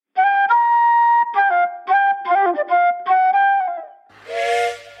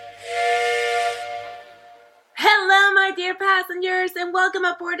passengers, and welcome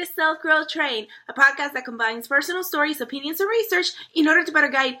aboard the Self-Growth Train, a podcast that combines personal stories, opinions, and research in order to better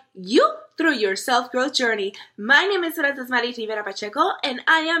guide you through your self-growth journey. My name is Sarazin Rivera Pacheco, and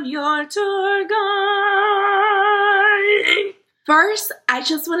I am your tour guide. First, I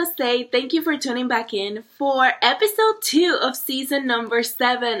just want to say thank you for tuning back in for episode 2 of season number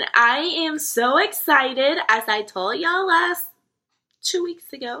 7. I am so excited, as I told y'all last 2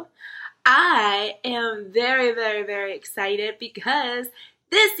 weeks ago. I am very, very, very excited because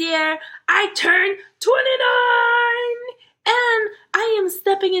this year I turned 29 and I am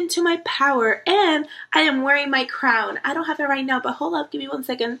stepping into my power and I am wearing my crown. I don't have it right now, but hold up, give me 1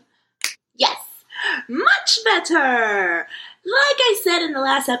 second. Yes, much better. Like I said in the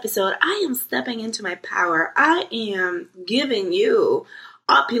last episode, I am stepping into my power. I am giving you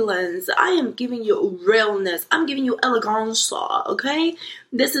opulence. I am giving you realness. I'm giving you elegance, okay?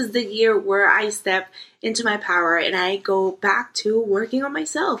 This is the year where I step into my power and I go back to working on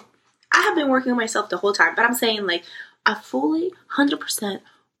myself. I have been working on myself the whole time, but I'm saying like I fully 100%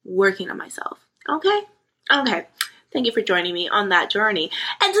 working on myself, okay? Okay. Thank you for joining me on that journey.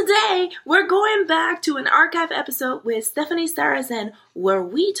 And today, we're going back to an archive episode with Stephanie Sarazin where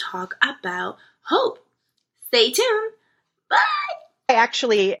we talk about hope. Stay tuned. Bye! I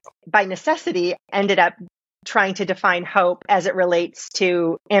actually, by necessity, ended up trying to define hope as it relates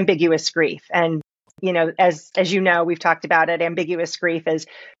to ambiguous grief. And, you know, as you know, we've talked about it, ambiguous grief is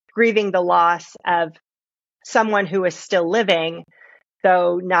grieving the loss of someone who is still living,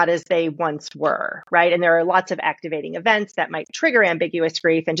 though not as they once were, right? And there are lots of activating events that might trigger ambiguous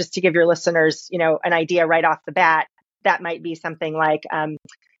grief. And just to give your listeners, you know, an idea right off the bat, that might be something like a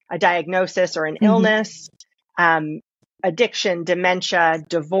diagnosis or an illness, addiction, dementia,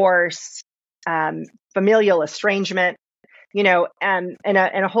 divorce, familial estrangement, you know, and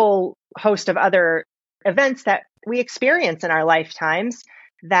a whole host of other events that we experience in our lifetimes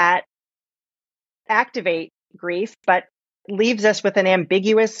that activate grief, but leaves us with an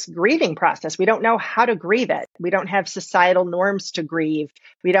ambiguous grieving process. We don't know how to grieve it. We don't have societal norms to grieve.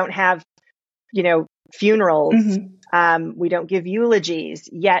 We don't have, you know, funerals. We don't give eulogies,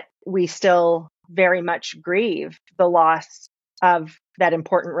 yet we still very much grieve the loss of that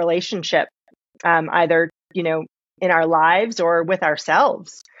important relationship, either, you know, in our lives or with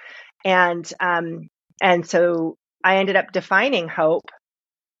ourselves. And so I ended up defining hope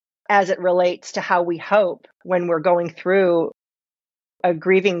as it relates to how we hope when we're going through a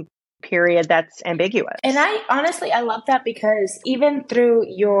grieving period that's ambiguous. And I love that because even through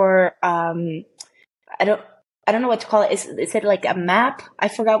your, I don't know what to call it. Is it like a map? I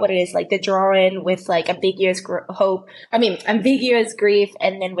forgot what it is. Like the drawing with like ambiguous ambiguous grief,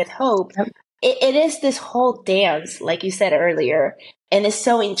 and then with hope, it is this whole dance, like you said earlier, and it's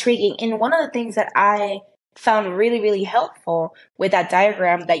so intriguing. And one of the things that I found really, really helpful with that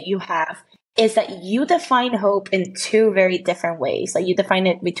diagram that you have is that you define hope in 2 very different ways. Like you define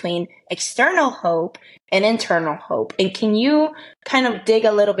it between external hope and internal hope. And can you kind of dig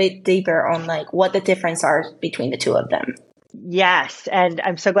a little bit deeper on like what the difference are between the 2 of them? Yes. And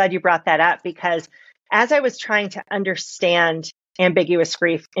I'm so glad you brought that up because as I was trying to understand ambiguous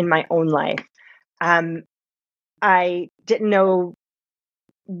grief in my own life, I didn't know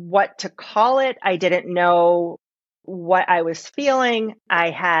what to call it. I didn't know what I was feeling.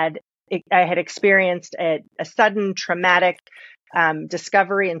 I had experienced a sudden traumatic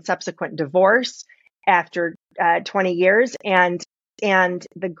discovery and subsequent divorce after 20 years. And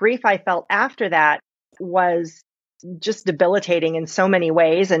the grief I felt after that was just debilitating in so many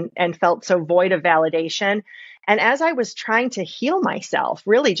ways and felt so void of validation. And as I was trying to heal myself,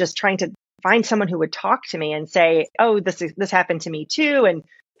 really just trying to find someone who would talk to me and say, oh, this happened to me too. And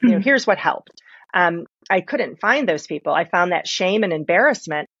you know, here's what helped. I couldn't find those people. I found that shame and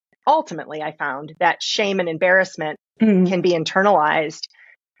embarrassment. Ultimately, I found that shame and embarrassment can be internalized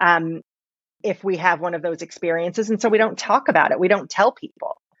if we have one of those experiences. And so we don't talk about it. We don't tell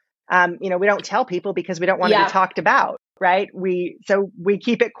people. We don't tell people because we don't want to be talked about, right? So we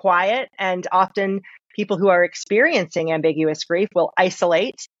keep it quiet. And often people who are experiencing ambiguous grief will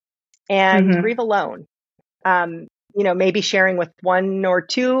isolate and grieve alone. Maybe sharing with 1 or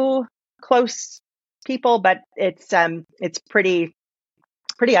 2 close people, but it's pretty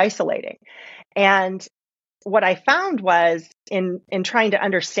isolating. And what I found was in trying to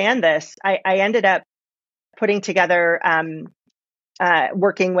understand this, I ended up putting together,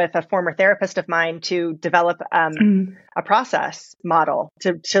 working with a former therapist of mine to develop a process model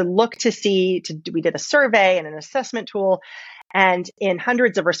to look to see, we did a survey and an assessment tool. And in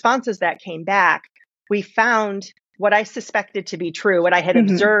hundreds of responses that came back, we found what I suspected to be true, what I had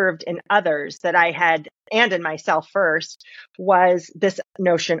observed in others that I had, and in myself first, was this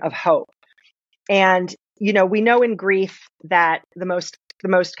notion of hope. And, we know in grief that the most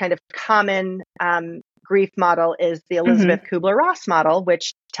kind of common grief model is the Elizabeth Kubler-Ross model,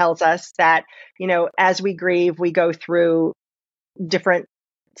 which tells us that, as we grieve, we go through different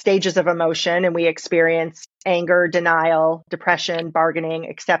stages of emotion and we experience anger, denial, depression, bargaining,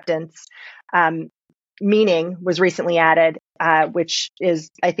 acceptance. Meaning was recently added, which is,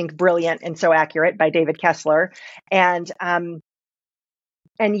 I think, brilliant and so accurate, by David Kessler. And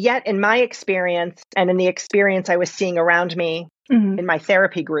yet, in my experience and in the experience I was seeing around me in my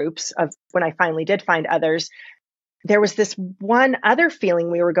therapy groups of when I finally did find others, there was this one other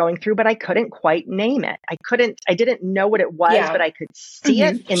feeling we were going through, but I couldn't quite name it. I didn't know what it was, but I could see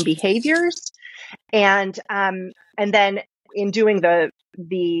it in behaviors. And then in doing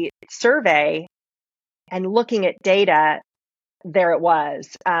the survey and looking at data, there it was.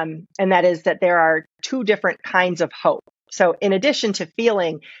 And that is that there are two different kinds of hope. So in addition to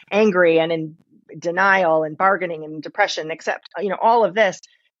feeling angry and in denial and bargaining and depression, except, all of this,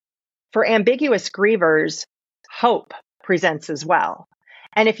 for ambiguous grievers, hope presents as well.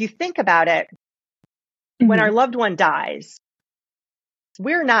 And if you think about it, when our loved one dies,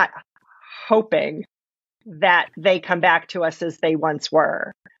 we're not hoping that they come back to us as they once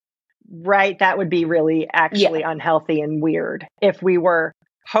were, right? That would be really actually unhealthy and weird if we were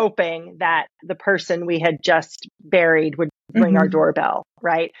hoping that the person we had just buried would ring our doorbell,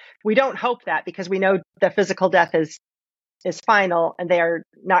 right? We don't hope that because we know the physical death is final and they are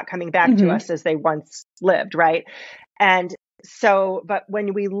not coming back to us as they once lived, right? And so, but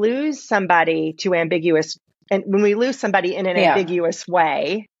when we lose somebody to ambiguous, and when we lose somebody in an ambiguous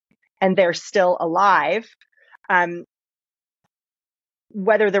way and they're still alive,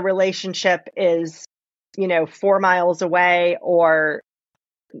 whether the relationship is, 4 miles away or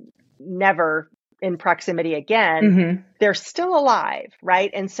never in proximity again, they're still alive,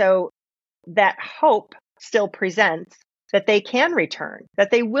 right? And so that hope still presents that they can return,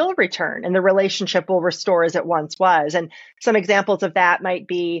 that they will return, and the relationship will restore as it once was. And some examples of that might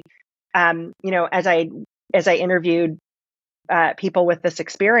be, as I interviewed people with this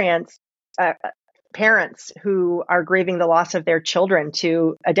experience, parents who are grieving the loss of their children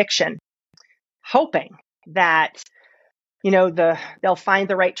to addiction, hoping that they'll find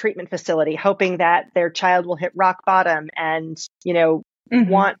the right treatment facility, hoping that their child will hit rock bottom and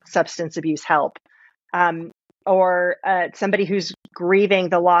want substance abuse help. Or somebody who's grieving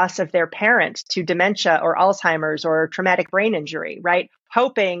the loss of their parent to dementia or Alzheimer's or traumatic brain injury, right?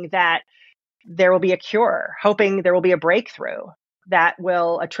 Hoping that there will be a cure, hoping there will be a breakthrough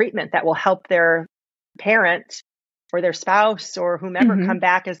a treatment that will help their parent or their spouse or whomever come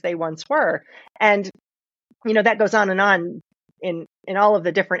back as they once were. And, that goes on and on in all of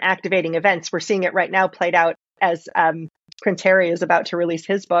the different activating events. We're seeing it right now played out as Prince Harry is about to release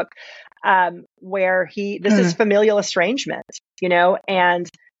his book, where this is familial estrangement, and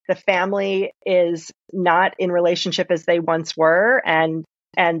the family is not in relationship as they once were. And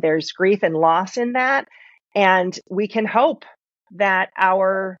there's grief and loss in that. And we can hope that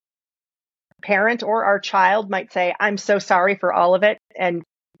our parent or our child might say, I'm so sorry for all of it. And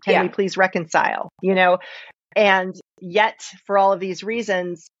can we please reconcile, and yet for all of these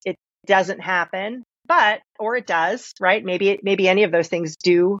reasons, it doesn't happen. Or it does, right? Maybe any of those things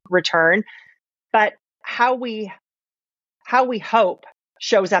do return, but how we hope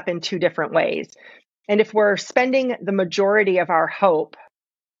shows up in two different ways. And if we're spending the majority of our hope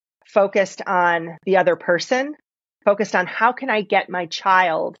focused on the other person, focused on how can I get my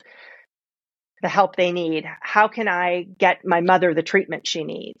child the help they need? How can I get my mother the treatment she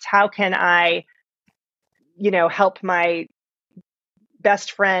needs? How can I, help my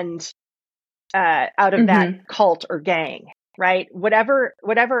best friend out of that cult or gang, right?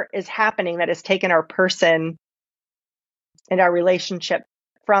 Whatever is happening that has taken our person and our relationship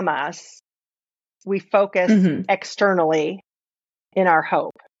from us, we focus externally in our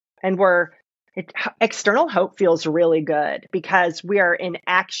hope. And external hope feels really good because we are in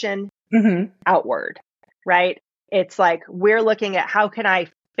action outward, right? It's like we're looking at how can I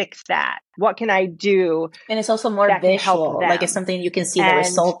fix that? What can I do? And it's also more visual, like it's something you can see the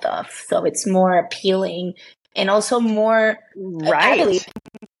result of. So it's more appealing and also more, I believe,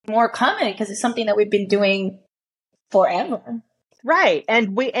 more common because it's something that we've been doing forever. Right.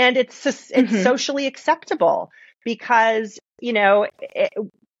 And it's socially acceptable because,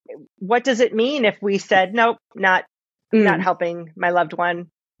 what does it mean if we said, nope, not helping my loved one.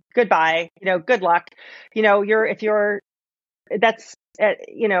 Goodbye, good luck. That's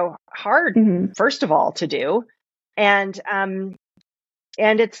hard, first of all, to do. And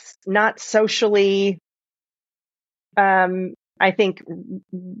it's not socially, I think,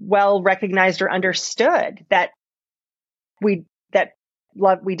 well recognized or understood that we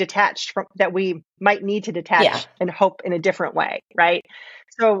detached from, that we might need to detach and hope in a different way, right?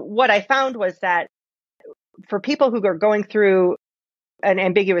 So what I found was that for people who are going through an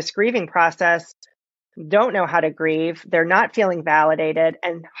ambiguous grieving process, don't know how to grieve, they're not feeling validated,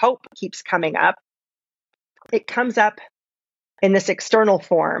 and hope keeps coming up. It comes up in this external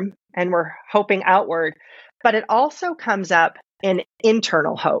form, and we're hoping outward, but it also comes up in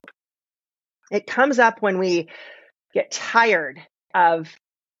internal hope. It comes up when we get tired of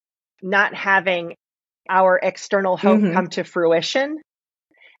not having our external hope come to fruition,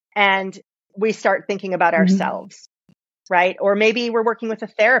 and we start thinking about ourselves, right? Or maybe we're working with a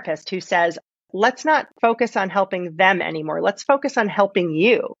therapist who says, let's not focus on helping them anymore. Let's focus on helping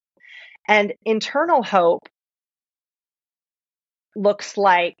you. And internal hope looks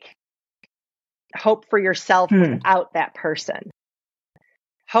like hope for yourself without that person.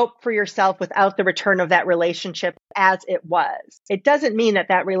 Hope for yourself without the return of that relationship as it was. It doesn't mean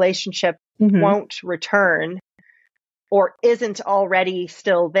that relationship won't return or isn't already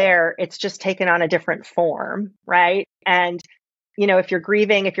still there. It's just taken on a different form, right? And, if you're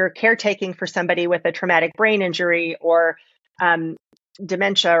grieving, if you're caretaking for somebody with a traumatic brain injury or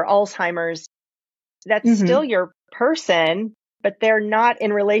dementia or Alzheimer's, that's still your person, but they're not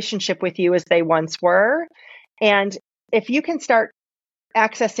in relationship with you as they once were. And if you can start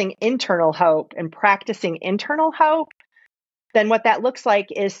accessing internal hope and practicing internal hope, then what that looks like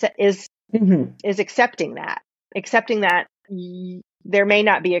is accepting that there may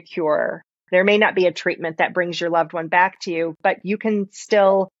not be a cure, there may not be a treatment that brings your loved one back to you, but you can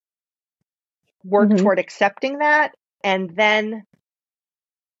still work toward accepting that, and then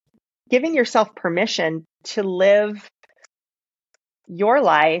giving yourself permission to live your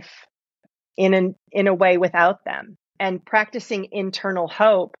life in a way without them. And practicing internal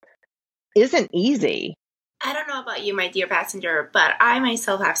hope isn't easy. I don't know about you, my dear passenger, but I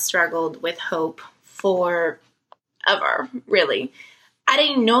myself have struggled with hope forever, really. I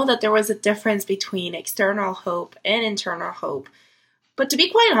didn't know that there was a difference between external hope and internal hope. But to be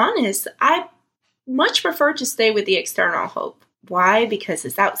quite honest, I much prefer to stay with the external hope. Why? Because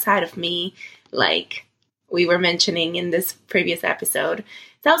it's outside of me, like we were mentioning in this previous episode.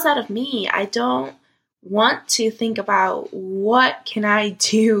 It's outside of me. I don't want to think about what can I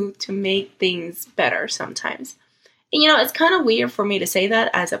do to make things better sometimes. And it's kind of weird for me to say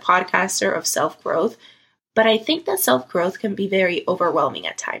that as a podcaster of self-growth, but I think that self-growth can be very overwhelming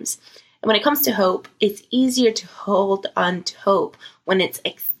at times. And when it comes to hope, it's easier to hold on to hope when it's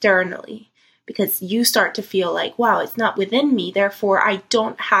externally, because you start to feel like, wow, it's not within me, therefore I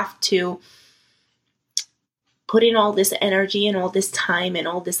don't have to put in all this energy and all this time and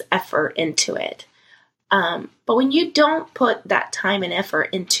all this effort into it. But when you don't put that time and effort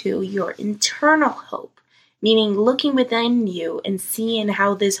into your internal hope, meaning looking within you and seeing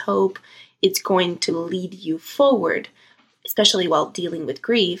how this hope is going to lead you forward, especially while dealing with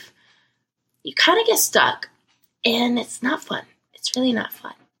grief, you kind of get stuck, and it's not fun. It's really not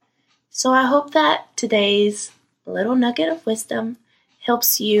fun. So I hope that today's little nugget of wisdom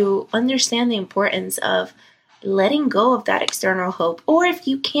helps you understand the importance of letting go of that external hope, or if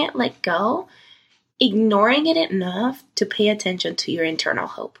you can't let go, ignoring it enough to pay attention to your internal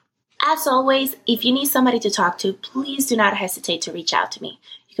hope. As always, if you need somebody to talk to, please do not hesitate to reach out to me.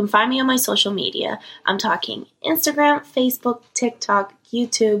 You can find me on my social media. I'm talking Instagram, Facebook, TikTok,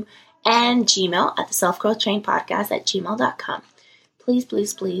 YouTube, and Gmail at the Self-Growth Train Podcast at gmail.com. Please,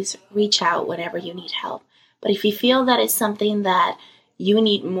 please, please reach out whenever you need help. But if you feel that it's something that you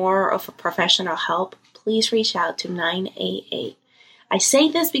need more of a professional help, please reach out to 988. I say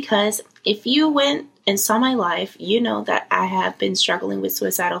this because if you went and saw my life, you know that I have been struggling with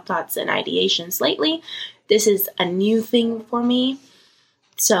suicidal thoughts and ideations lately. This is a new thing for me.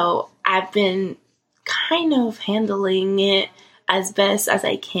 So I've been kind of handling it as best as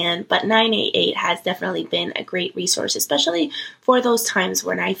I can, but 988 has definitely been a great resource, especially for those times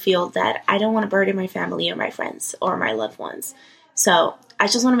when I feel that I don't want to burden my family or my friends or my loved ones. So I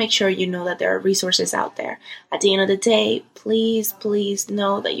just want to make sure you know that there are resources out there. At the end of the day, please, please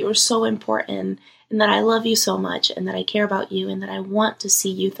know that you're so important and that I love you so much and that I care about you and that I want to see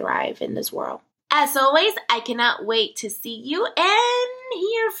you thrive in this world. As always, I cannot wait to see you and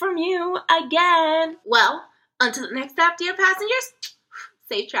hear from you again. Well, until the next stop, dear passengers,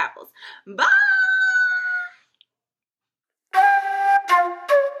 safe travels. Bye!